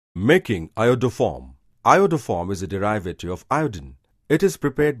Making iodoform. Iodoform is a derivative of iodine. It is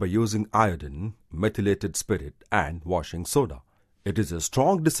prepared by using iodine, methylated spirit, and washing soda. It is a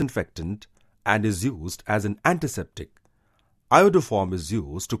strong disinfectant and is used as an antiseptic. Iodoform is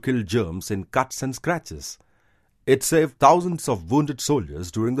used to kill germs in cuts and scratches. It saved thousands of wounded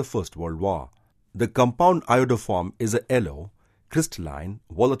soldiers during the First World War. The compound iodoform is a yellow, crystalline,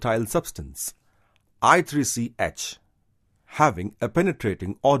 volatile substance, I3CH, having a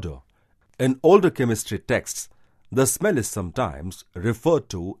penetrating odor. In older chemistry texts, the smell is sometimes referred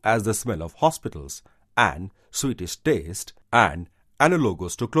to as the smell of hospitals and sweetish taste and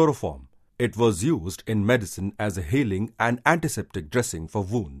analogous to chloroform. It was used in medicine as a healing and antiseptic dressing for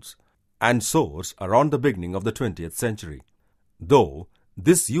wounds and sores around the beginning of the 20th century, though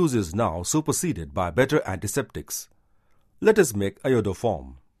this use is now superseded by better antiseptics. Let us make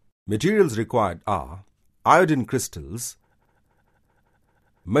iodoform. Materials required are iodine crystals,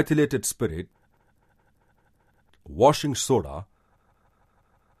 methylated spirit, washing soda,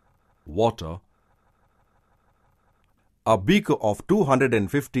 water, a beaker of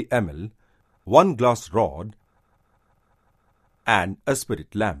 250 ml, 1 glass rod, and a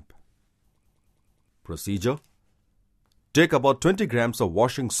spirit lamp. Procedure: take about 20 grams of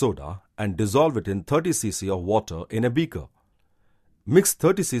washing soda and dissolve it in 30 cc of water in a beaker. Mix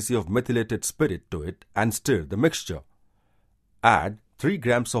 30 cc of methylated spirit to it and stir the mixture. Add 3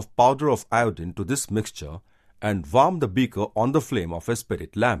 grams of powder of iodine to this mixture and warm the beaker on the flame of a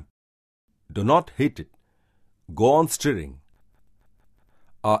spirit lamp. Do not heat it. Go on stirring.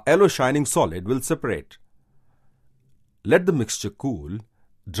 A yellow shining solid will separate. Let the mixture cool.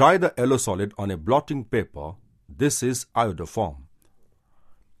 Dry the yellow solid on a blotting paper. This is iodoform.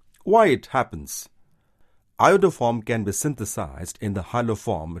 Why it happens? Iodoform can be synthesized in the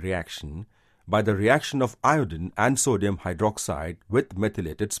haloform reaction by the reaction of iodine and sodium hydroxide with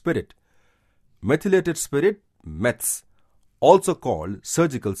methylated spirit. Methylated spirit, meths, also called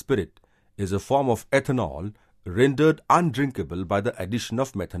surgical spirit, is a form of ethanol rendered undrinkable by the addition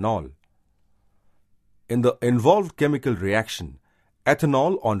of methanol. In the involved chemical reaction,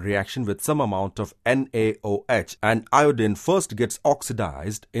 ethanol on reaction with some amount of NaOH and iodine first gets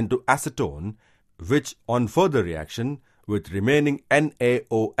oxidized into acetone, which on further reaction with remaining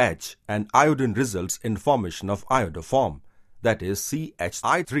NaOH and iodine results in formation of iodoform, that is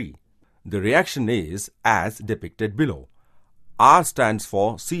CHI3. The reaction is as depicted below. R stands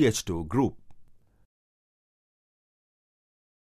for CH2 group.